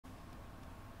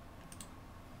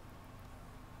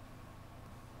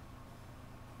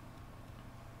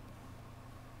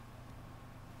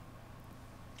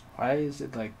Why is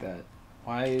it like that?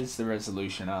 Why is the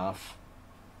resolution off?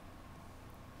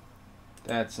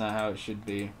 That's not how it should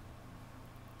be.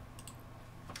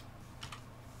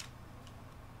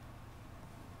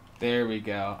 There we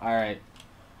go. All right.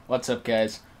 What's up,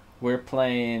 guys? We're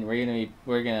playing. We are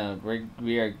going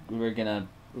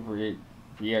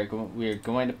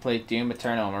to play Doom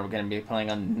Eternal, and we're going to be playing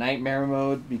on Nightmare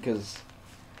mode because,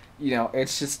 you know,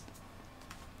 it's just.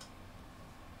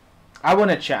 I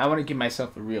want to give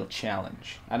myself a real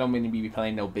challenge. I don't mean to be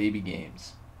playing no baby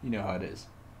games. You know how it is.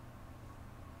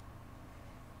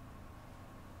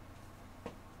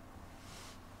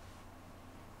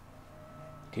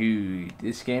 Dude,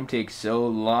 this game takes so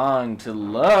long to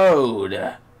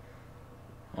load.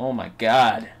 Oh my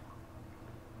god.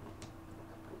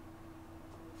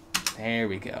 There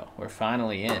we go. We're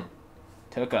finally in.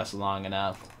 Took us long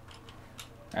enough.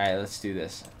 Alright, let's do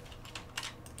this.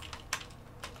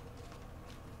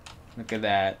 Look at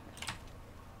that.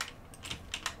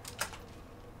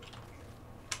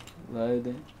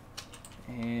 Blood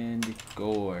and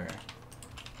gore.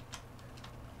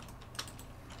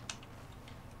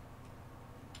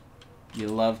 You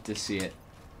love to see it.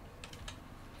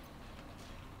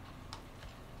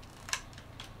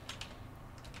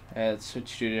 Let's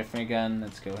switch to a different gun.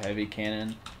 Let's go heavy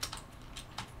cannon.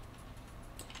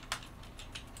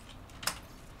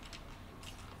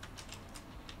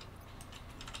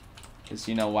 Because,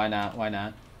 you know, why not? Why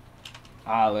not?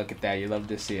 Ah, look at that. You love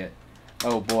to see it.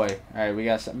 Oh, boy. Alright, we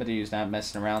got something to use. Not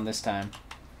messing around this time.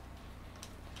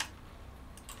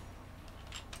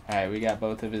 Alright, we got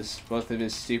both of his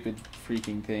stupid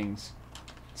freaking things.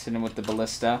 Let's hit him with the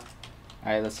ballista.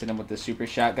 Alright, let's hit him with the super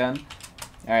shotgun.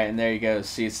 Alright, and there you go.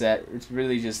 See, it's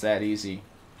really just that easy.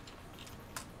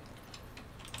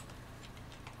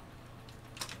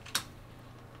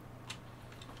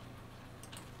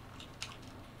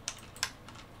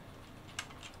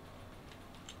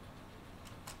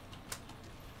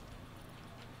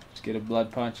 Let's get a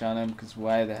blood punch on him, because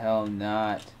why the hell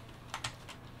not?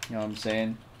 You know what I'm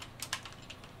saying?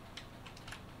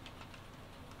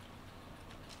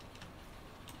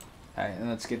 Alright, and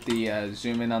let's get the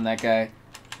zoom in on that guy.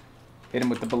 Hit him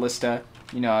with the ballista.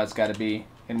 You know how it's got to be.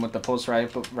 Hit him with the pulse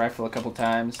rifle a couple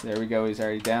times. There we go. He's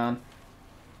already down.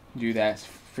 Do that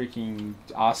freaking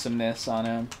awesomeness on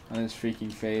him. On his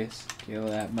freaking face. Kill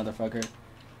that motherfucker.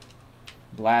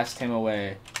 Blast him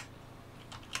away.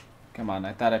 Come on.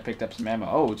 I thought I picked up some ammo.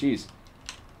 Oh, jeez.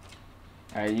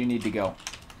 Alright, you need to go.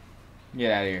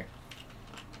 Get out of here.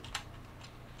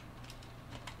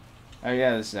 Oh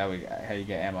yeah, this is how you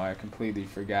get ammo. I completely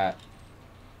forgot.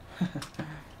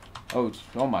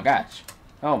 Oh my gosh.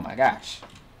 Oh my gosh.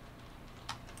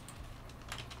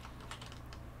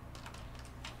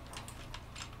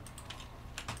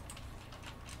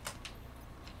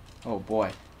 Oh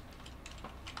boy.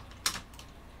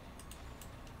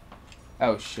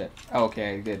 Oh shit.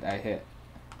 Okay, I did. I hit.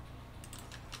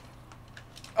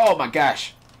 Oh my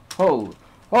gosh. Oh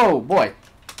boy.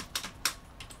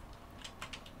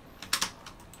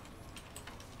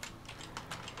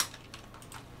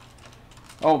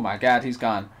 Oh my god, he's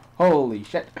gone. Holy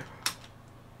shit.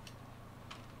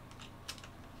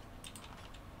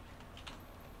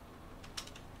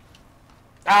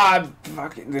 Ah,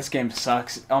 fucking, this game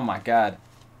sucks. Oh my god.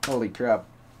 Holy crap.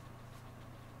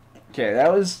 Okay,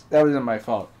 that wasn't my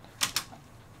fault.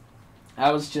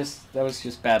 That was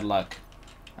just bad luck.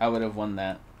 I would have won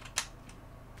that.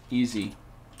 Easy.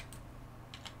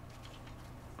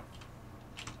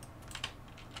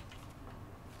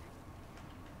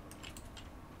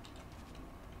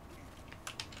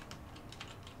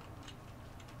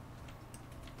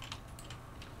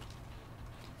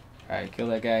 Alright, kill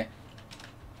that guy.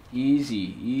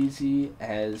 Easy. Easy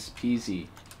as peasy.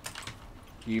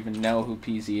 You even know who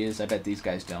Peasy is? I bet these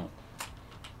guys don't.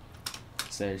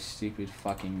 They're stupid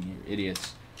fucking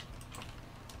idiots.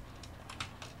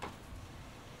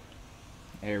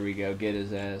 There we go. Get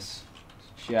his ass.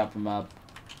 Chop him up.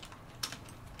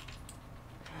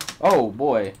 Oh,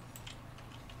 boy.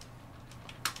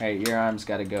 Alright, your arm's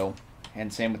gotta go.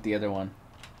 And same with the other one.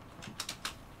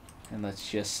 And let's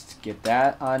just get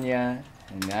that on ya,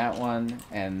 and that one,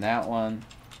 and that one.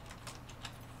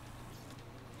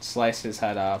 Slice his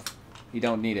head off. You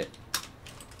don't need it.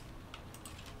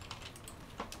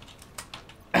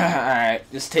 Alright,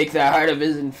 just take that heart of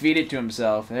his and feed it to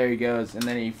himself. There he goes, and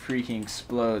then he freaking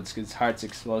explodes, because his heart's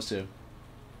explosive.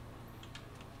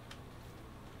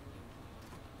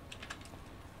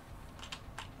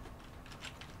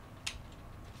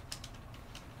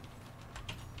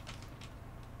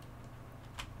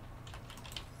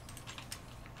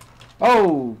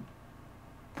 Oh,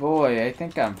 boy, I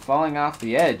think I'm falling off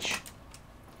the edge.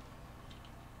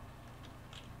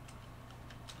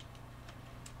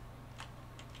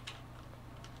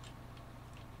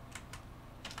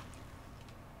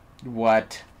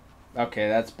 What? Okay,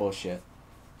 that's bullshit.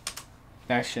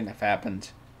 That shouldn't have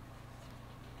happened.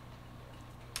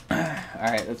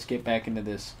 Alright, let's get back into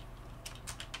this.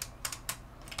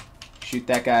 Shoot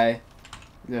that guy.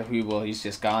 Well, he's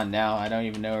just gone now. I don't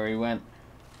even know where he went.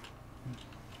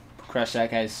 Crush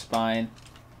that guy's spine.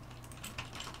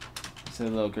 There's a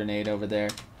little grenade over there.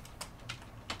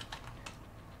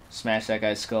 Smash that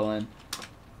guy's skull in.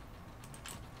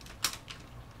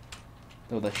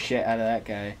 Throw the shit out of that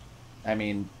guy. I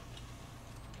mean,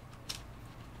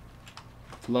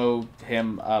 blow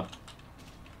him up.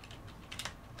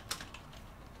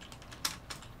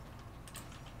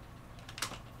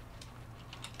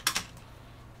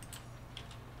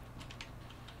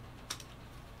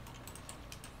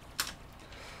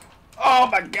 Oh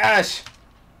my gosh!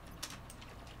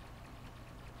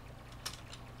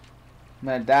 I'm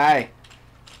gonna die.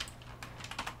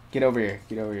 Get over here.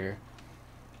 Get over here.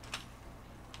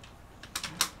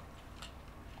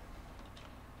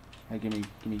 Right,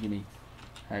 gimme.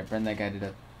 Alright, burn that guy to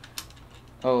death.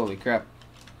 Holy crap.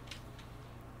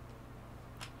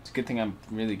 It's a good thing I'm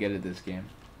really good at this game.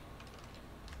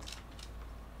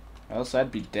 Else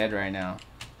I'd be dead right now.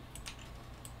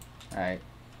 Alright.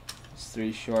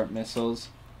 3 short missiles.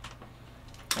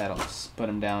 That'll put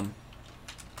him down.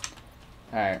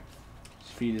 Alright.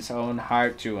 Just feed his own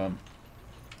heart to him.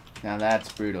 Now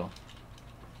that's brutal.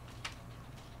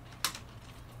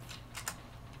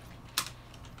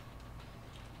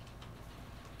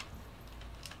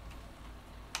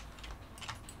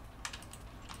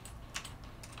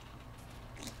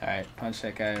 Alright, punch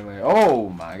that guy away. Oh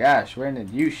my gosh, when did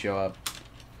you show up?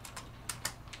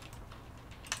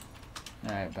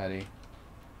 Alright, buddy.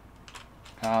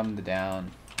 Calm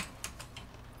down.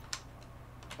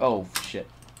 Oh, shit.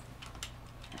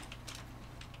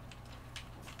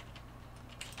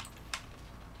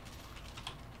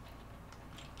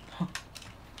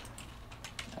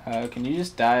 Can you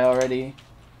just die already?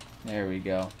 There we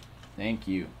go. Thank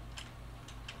you.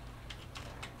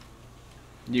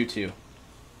 You too.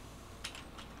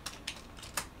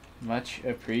 Much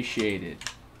appreciated.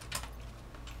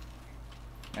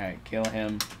 Alright, kill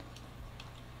him.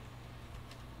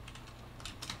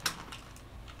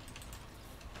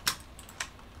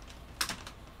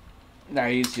 No,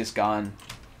 he's just gone.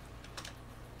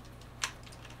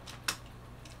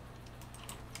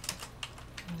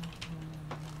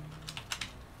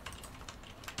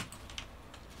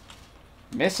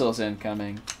 Missiles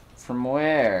incoming. From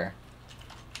where?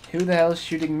 Who the hell is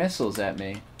shooting missiles at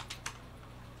me?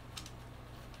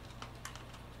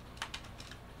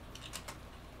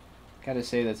 Gotta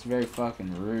say, that's very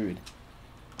fucking rude.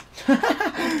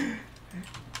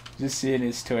 Just seeing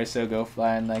his torso go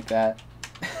flying like that.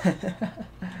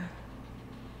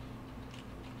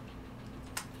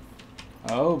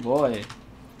 Oh boy.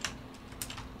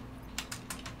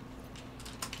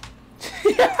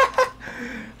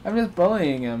 I'm just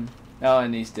bullying him. Oh,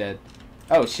 and he's dead.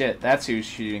 Oh shit, that's who's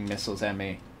shooting missiles at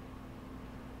me.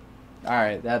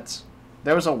 Alright, that's...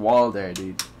 There was a wall there,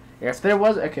 dude. If there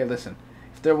was... Okay, listen.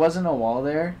 If there wasn't a wall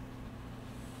there,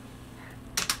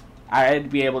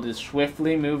 I'd be able to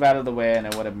swiftly move out of the way and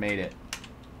I would have made it.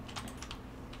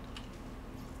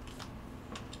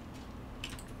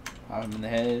 Pop him in the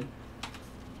head.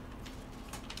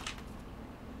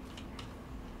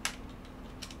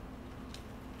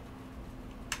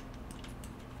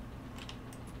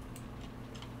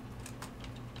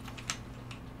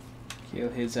 Kill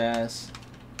his ass.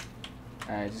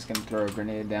 Alright, just gonna throw a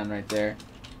grenade down right there.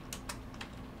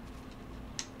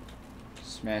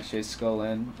 Smash his skull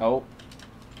in. Oh.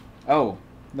 Oh,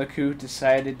 look who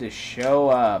decided to show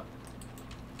up.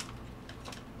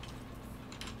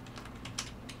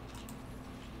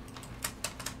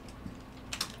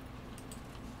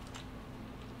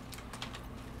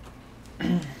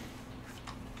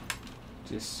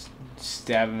 Just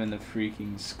stab him in the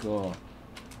freaking skull.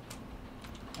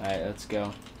 Alright, let's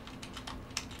go.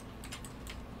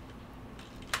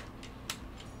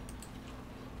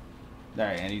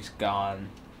 Alright, and he's gone.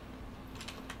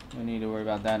 Don't need to worry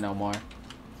about that no more.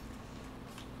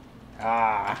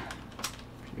 Ah.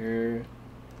 Pure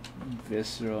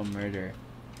visceral murder.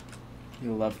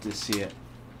 You'll love to see it.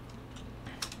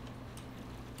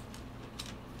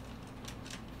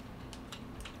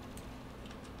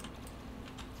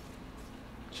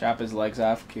 Chop his legs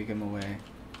off, kick him away.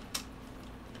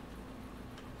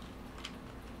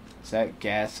 Is that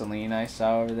gasoline I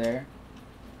saw over there?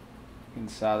 You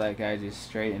saw that guy just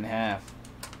straight in half.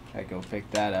 I go pick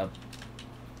that up.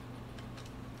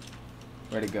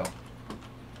 Where'd it go?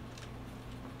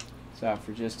 Saw it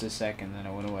for just a second, then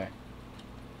it went away.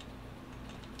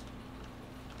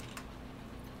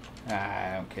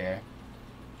 I don't care.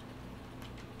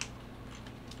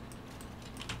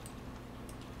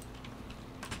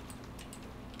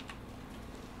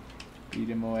 Beat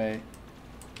him away.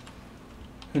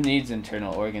 Who needs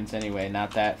internal organs anyway?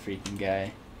 Not that freaking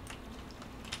guy.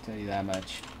 I'll tell you that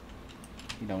much.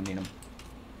 You don't need them.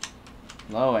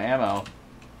 Low ammo.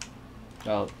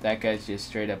 Well, that guy's just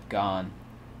straight up gone.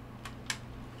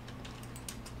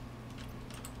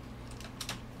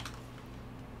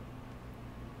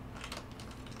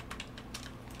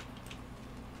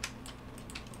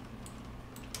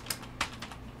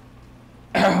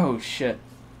 Oh shit.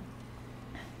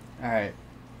 Alright.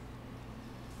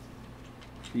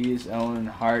 Feed his own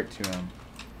heart to him.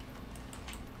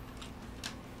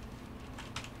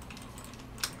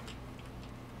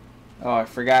 Oh, I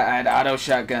forgot I had auto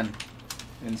shotgun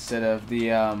instead of the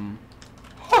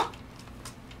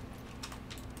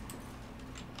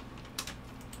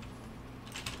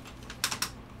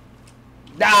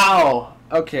No!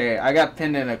 Okay, I got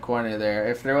pinned in a corner there.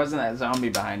 If there wasn't that zombie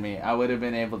behind me, I would have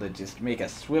been able to just make a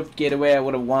swift getaway. I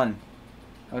would have won.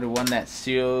 I would have won that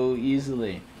so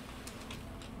easily.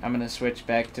 I'm gonna switch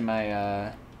back to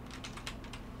my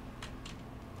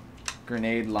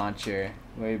grenade launcher.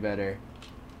 Way better.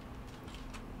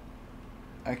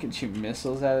 I can shoot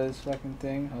missiles out of this fucking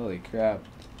thing? Holy crap.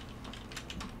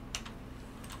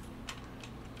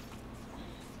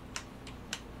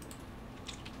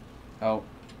 Oh.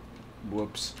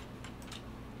 Whoops.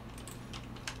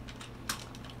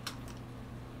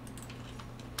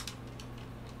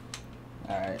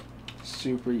 Alright.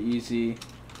 Super easy.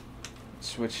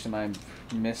 Switch to my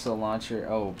missile launcher.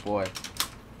 Oh boy.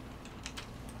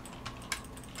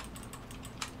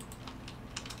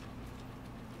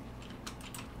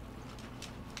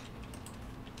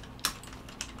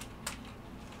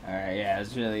 Alright, yeah,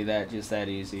 it's really just that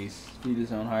easy. Feed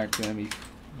his own heart to him, he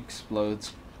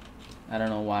explodes. I don't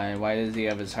know why. Why does he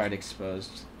have his heart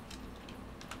exposed?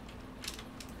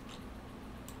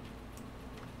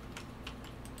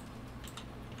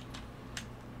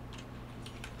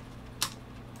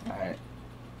 Alright.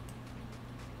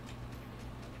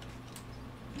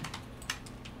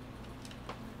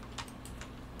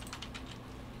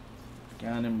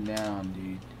 Gun him down,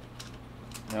 dude.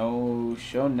 No,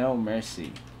 show no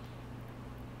mercy.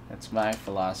 That's my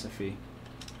philosophy.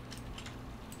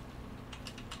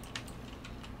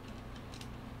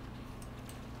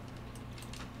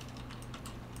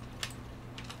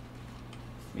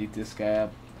 Beat this guy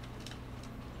up.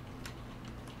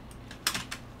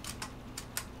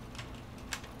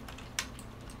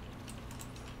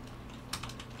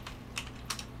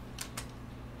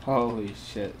 Holy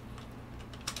shit.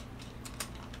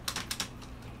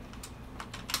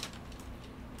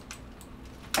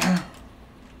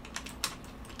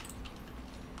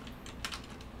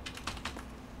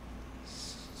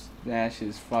 Smash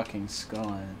his fucking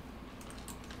skull in.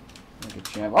 Like a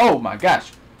champ. Oh my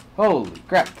gosh! Holy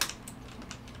crap.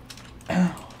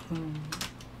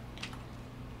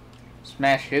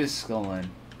 Smash his skull in.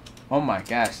 Oh my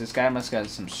gosh, this guy must got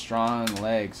some strong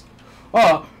legs.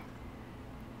 Oh!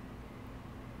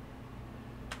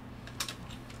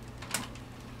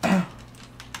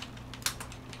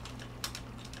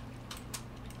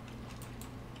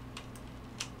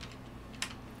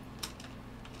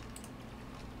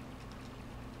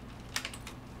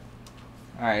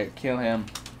 Alright, kill him.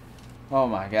 Oh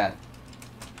my god.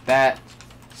 That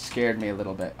scared me a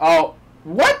little bit. Oh!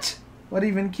 What? What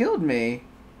even killed me?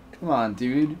 Come on,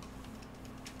 dude.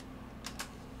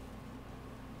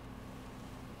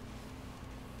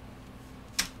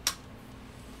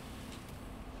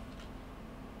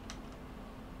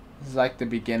 This is like the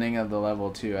beginning of the level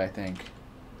 2, I think.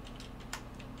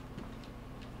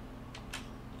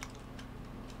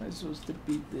 Am I supposed to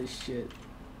beat this shit?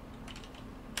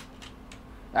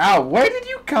 Ow, where did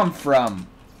you come from?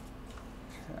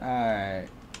 Alright.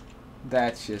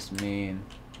 That's just mean.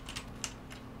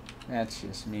 That's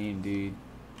just mean, dude.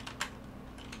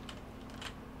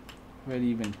 Where'd he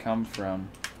even come from?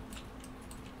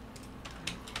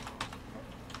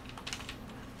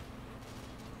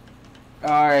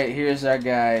 Alright, here's our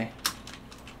guy.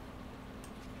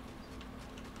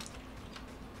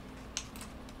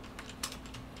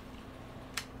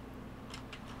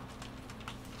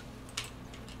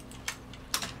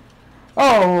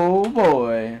 Oh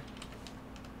boy.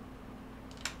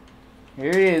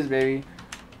 Here he is, baby.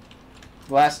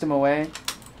 Blast him away.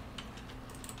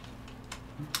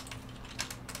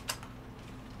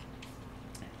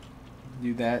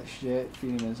 Do that shit.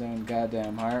 Feed him his own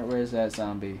goddamn heart. Where's that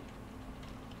zombie?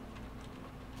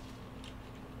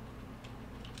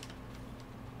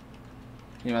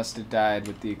 He must have died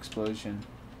with the explosion.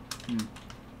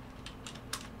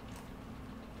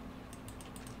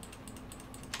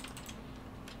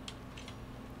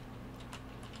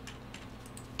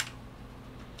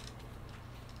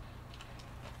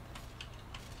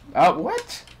 Oh,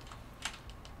 what?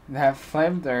 That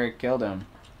flamethrower killed him.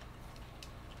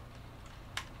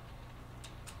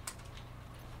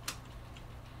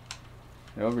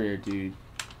 Get over here, dude.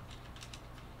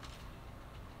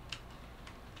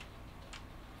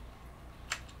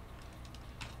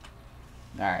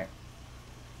 Alright.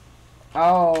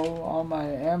 Oh, all my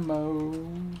ammo.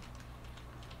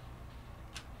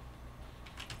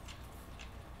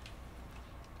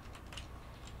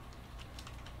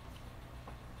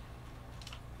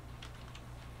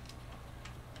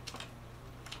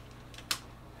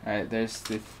 Alright, there's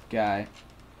the guy.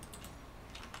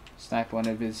 Snipe one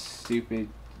of his stupid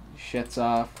shits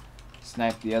off.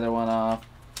 Snipe the other one off.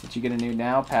 What you gonna do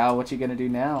now, pal? What you gonna do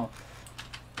now?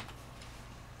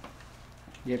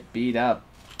 Get beat up.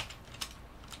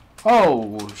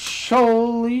 Oh,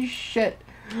 holy shit.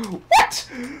 What?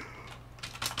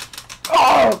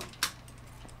 Oh!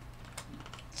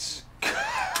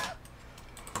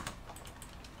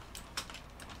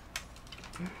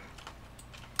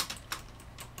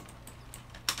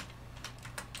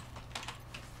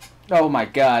 Oh my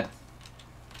god.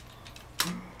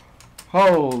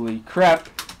 Holy crap.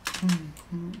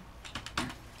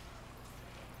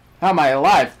 How am I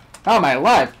alive? How am I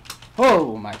alive?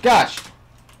 Oh my gosh.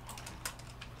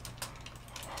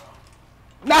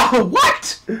 No,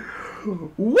 what?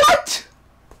 What?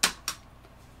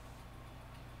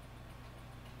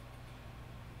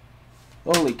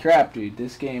 Holy crap, dude.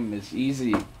 This game is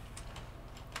easy.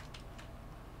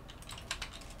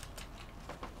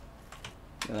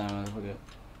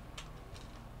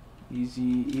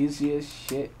 Easiest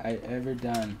shit I ever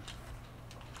done.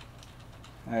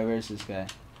 Alright, where's this guy?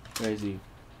 Where is he?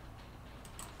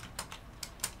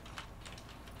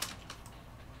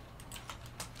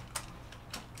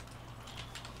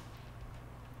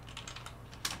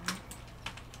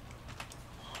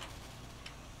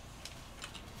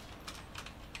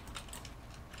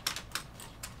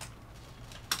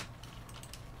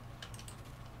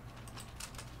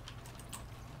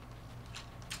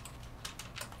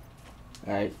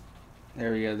 Alright,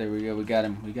 there we go, we got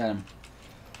him.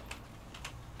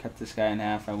 Cut this guy in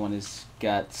half, I want his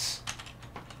guts.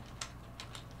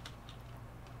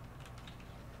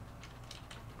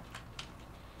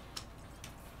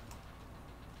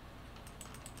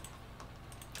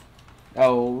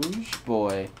 Oh,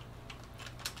 boy.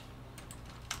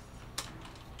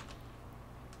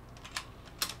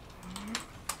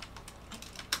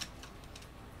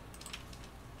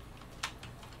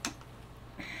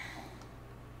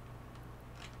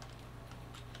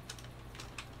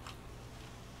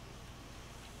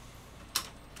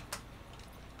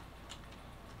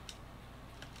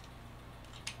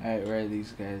 Alright, where are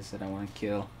these guys that I want to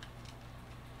kill?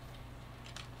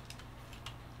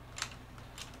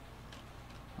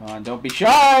 Come on, don't be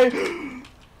shy!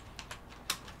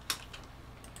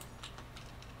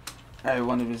 Alright,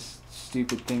 one of his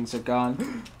stupid things are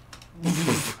gone.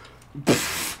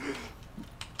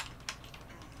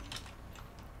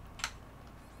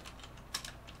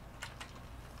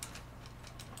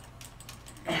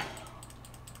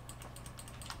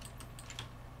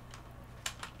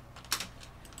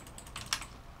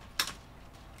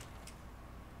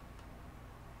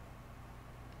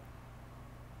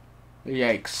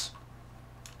 Yikes.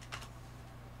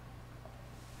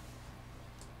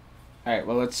 Alright,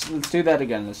 well let's do that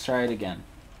again. Let's try it again.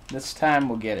 This time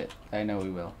we'll get it. I know we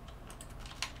will.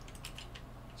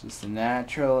 It's just the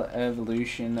natural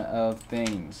evolution of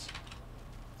things.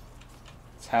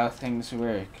 It's how things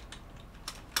work.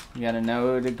 You gotta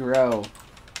know to grow.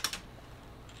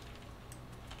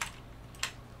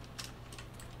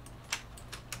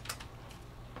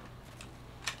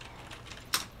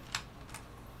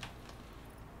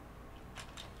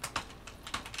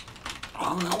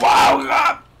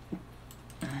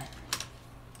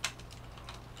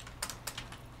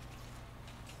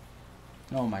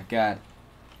 Oh my god.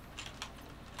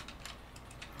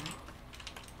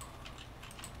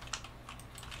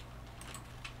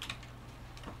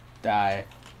 Die.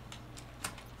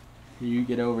 You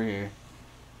get over here.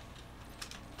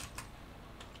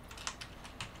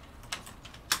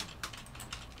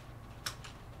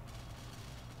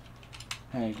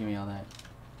 Hey, give me all that.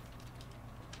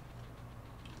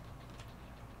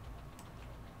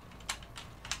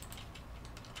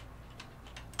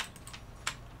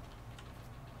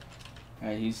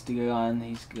 Alright, he's gone.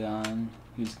 He's gone.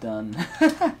 He's done.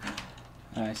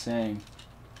 Alright, saying.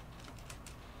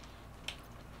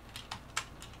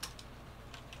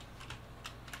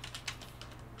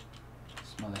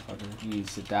 This motherfucker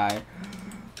needs to die.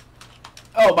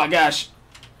 Oh my gosh!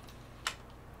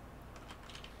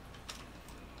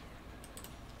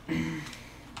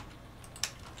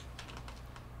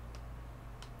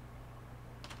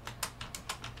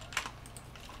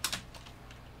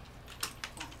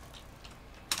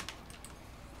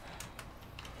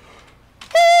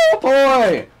 Oh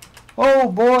boy!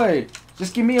 Oh boy!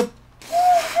 Just give me a...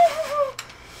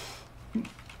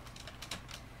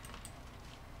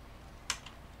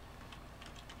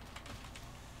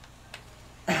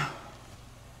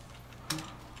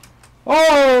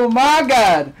 Oh my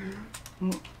god!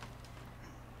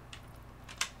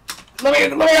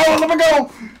 Let me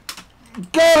go!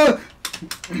 Go!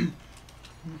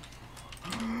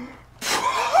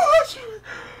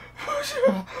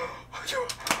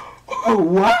 Oh,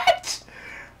 what?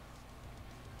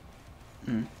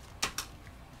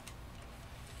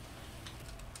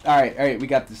 Alright, we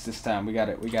got this time. We got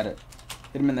it.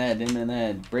 Hit him in the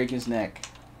head, break his neck.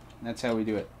 That's how we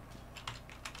do it.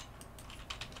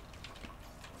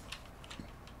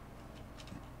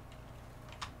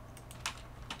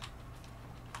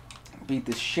 Beat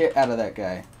the shit out of that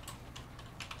guy.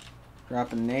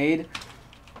 Drop a nade.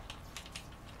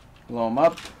 Blow him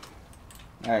up.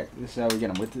 Alright, this is how we get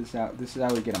him. This is how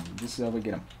we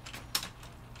get him.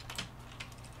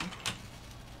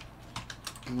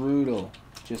 Brutal.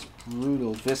 Just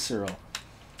brutal. Visceral.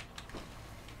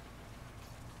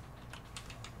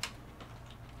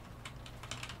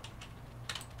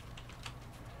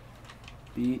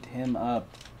 Beat him up.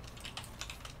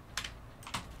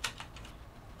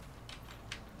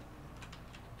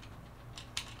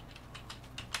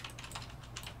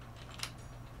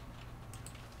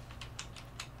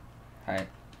 Alright.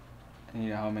 I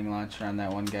need a homing launcher on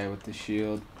that one guy with the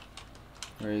shield.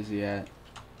 Where is he at?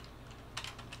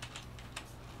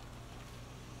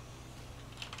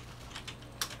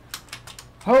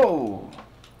 Ho!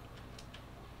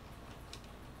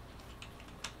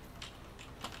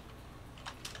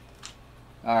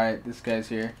 Alright, this guy's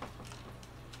here.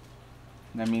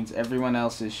 That means everyone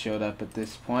else has showed up at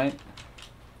this point.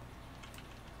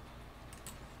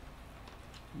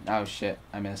 Oh shit,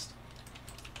 I missed.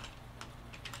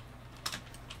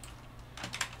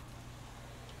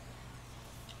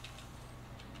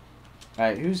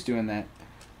 Alright, who's doing that?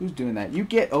 Who's doing that? You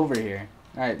get over here.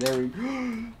 Alright, there we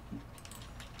go.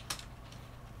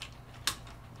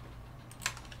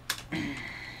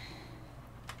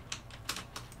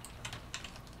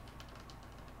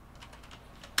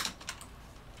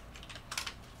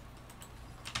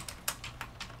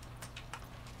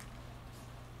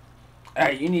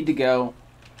 Alright, you need to go.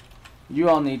 You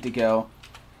all need to go.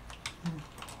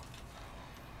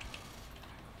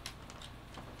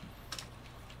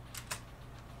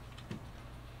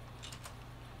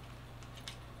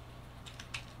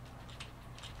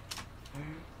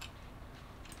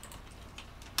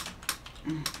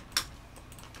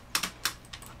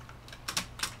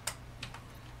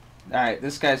 Alright,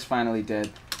 this guy's finally dead.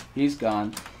 He's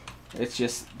gone. It's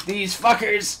just these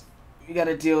fuckers! You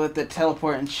gotta deal with the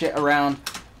teleporting shit around.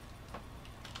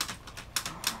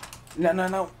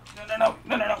 No.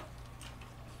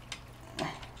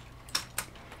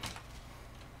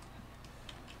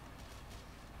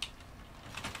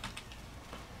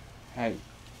 Hey,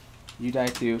 you die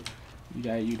too. You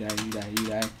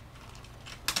die.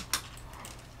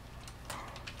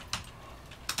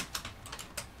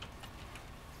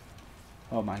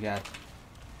 Oh my god.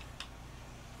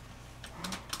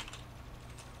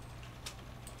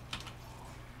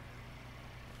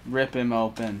 Rip him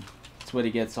open. That's what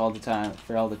he gets all the time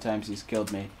for all the times he's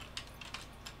killed me.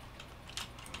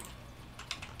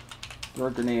 Throw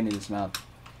a grenade in his mouth.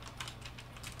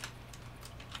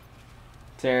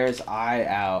 Tear his eye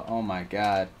out. Oh my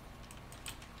god.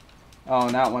 Oh,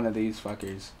 not one of these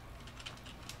fuckers.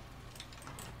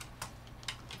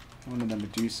 One of the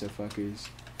Medusa fuckers.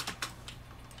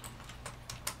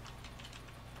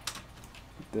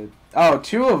 Oh,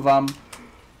 two of them.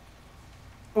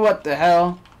 What the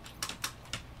hell?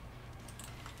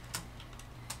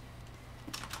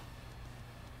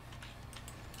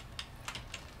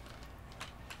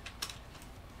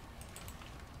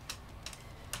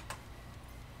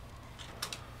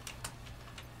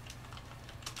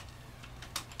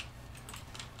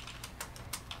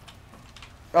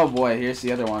 Oh boy, here's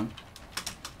the other one.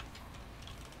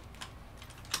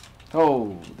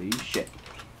 Holy shit.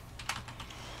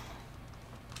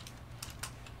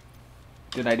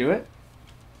 Did I do it?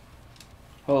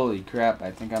 Holy crap,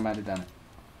 I think I might have done it.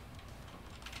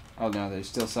 Oh no, there's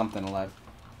still something alive.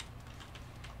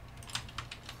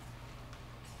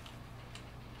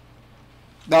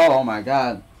 Oh my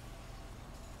god.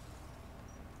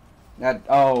 That,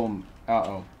 oh,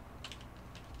 uh-oh.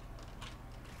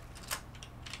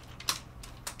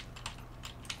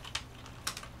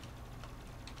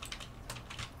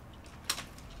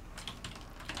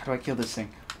 How do I kill this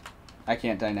thing? I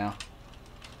can't die now.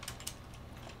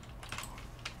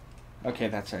 Okay,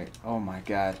 that's right. Oh my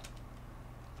god.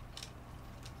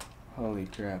 Holy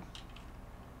crap.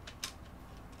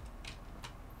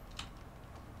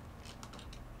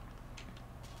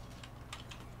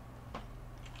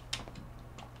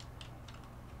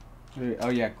 Oh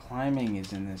yeah, climbing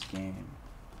is in this game.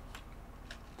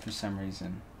 For some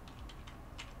reason.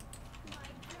 My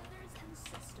brothers and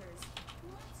sisters,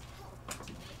 let's help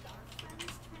to make our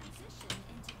friends transition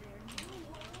into their new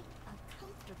world a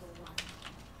comfortable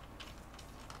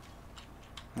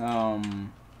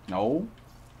one. No.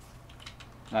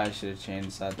 I should have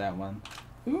changed that one.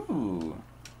 Ooh,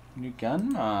 new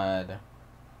gun mod.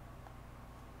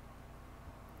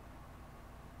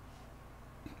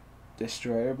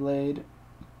 Destroyer blade.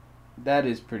 That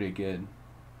is pretty good.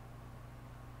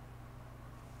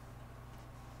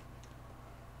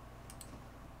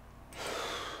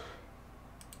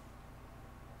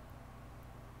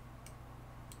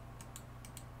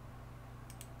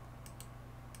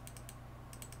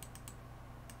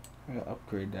 I gotta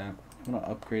upgrade that. I'm gonna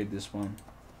upgrade this one.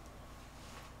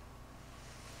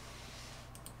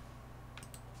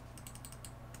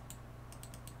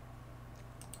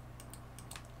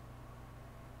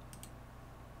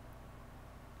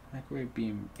 Microwave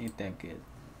beam ain't that good.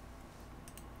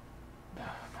 Oh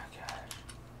my gosh.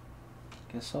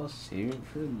 Guess I'll save it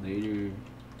for later.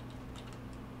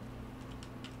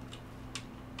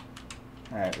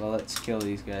 Alright, well let's kill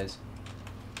these guys.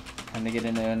 Time to get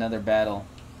into another battle.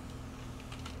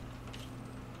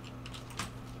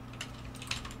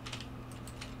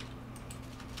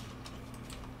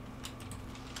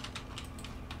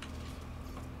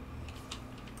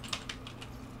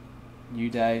 You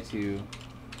die too.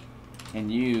 And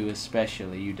you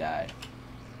especially, you die.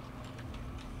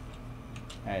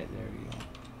 Alright, there we go.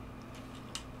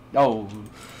 Oh.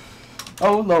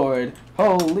 Oh Lord.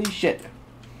 Holy shit.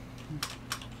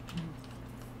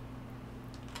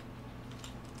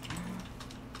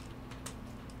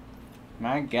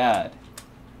 My God.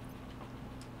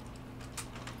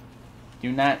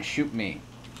 Do not shoot me.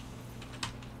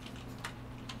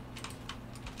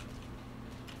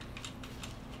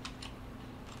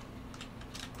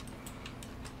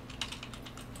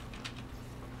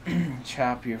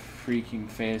 Chop your freaking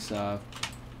face off.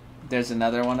 There's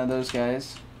another one of those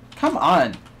guys. Come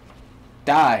on.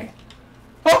 Die.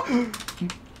 Oh!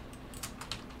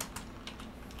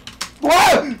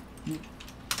 What?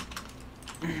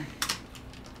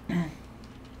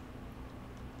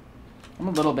 I'm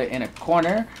a little bit in a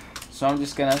corner, so I'm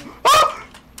just gonna. Ah!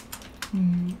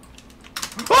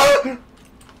 Ah!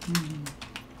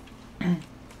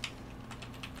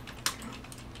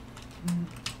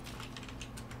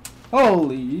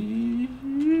 Holy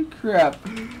crap.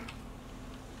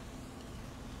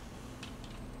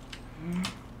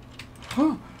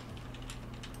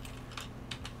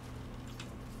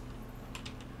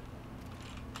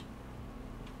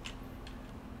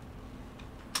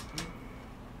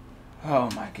 Oh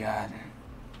my God.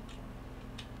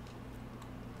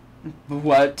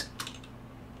 What?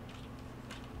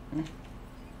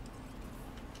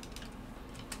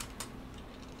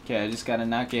 Okay, I just gotta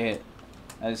not get hit.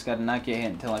 I just gotta not get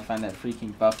hit until I find that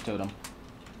freaking buff totem.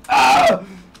 Ah!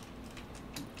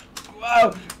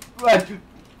 Wow! What?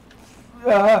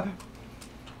 Ah!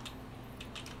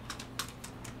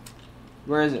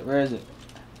 Where is it? Where is it?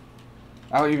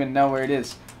 I don't even know where it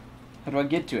is. How do I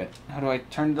get to it? How do I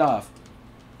turn it off?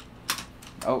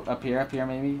 Oh, up here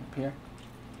maybe? Up here?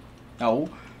 No.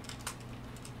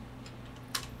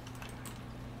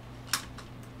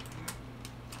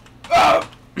 Oh!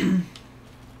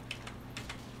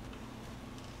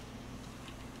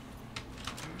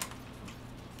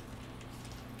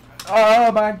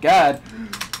 Oh my God.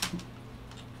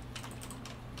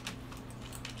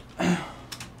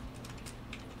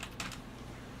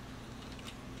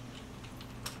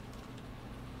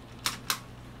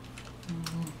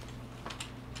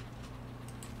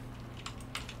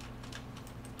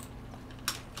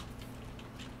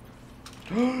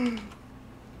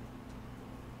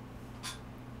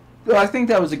 Well, I think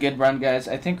that was a good run, guys.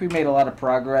 I think we made a lot of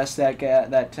progress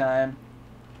that time.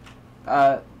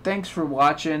 Thanks for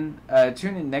watching.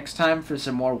 Tune in next time for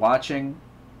some more watching.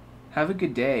 Have a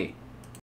good day.